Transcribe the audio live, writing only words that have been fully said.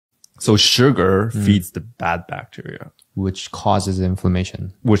So sugar feeds the bad bacteria, which causes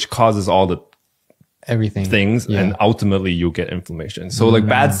inflammation, which causes all the everything things, and ultimately you get inflammation. So like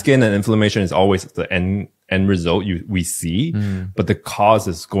bad skin and inflammation is always the end result we see, but the cause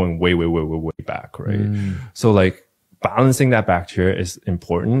is going way back, right? So like balancing that bacteria is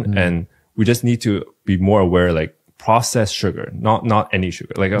important, and we just need to be more aware, like processed sugar, not any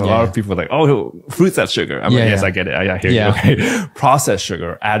sugar. Like a lot of people are like, oh, fruits have sugar. I'm like, yes, I get it. I hear you. Okay. Processed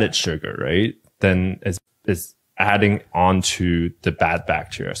sugar, added sugar, right? Then is adding onto the bad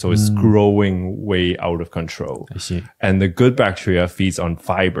bacteria. So it's growing way out of control. I see. And the good bacteria feeds on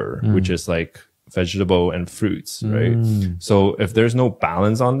fiber, which is like vegetable and fruits, right? So if there's no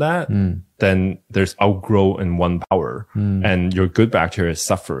balance on that, then there's outgrowth in one power, and your good bacteria is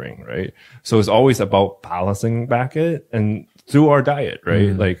suffering, right? So it's always about balancing back it, and through our diet,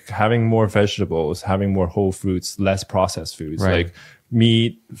 right? Like having more vegetables, having more whole fruits, less processed foods, like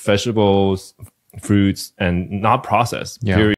meat, vegetables, fruits, and not processed, period.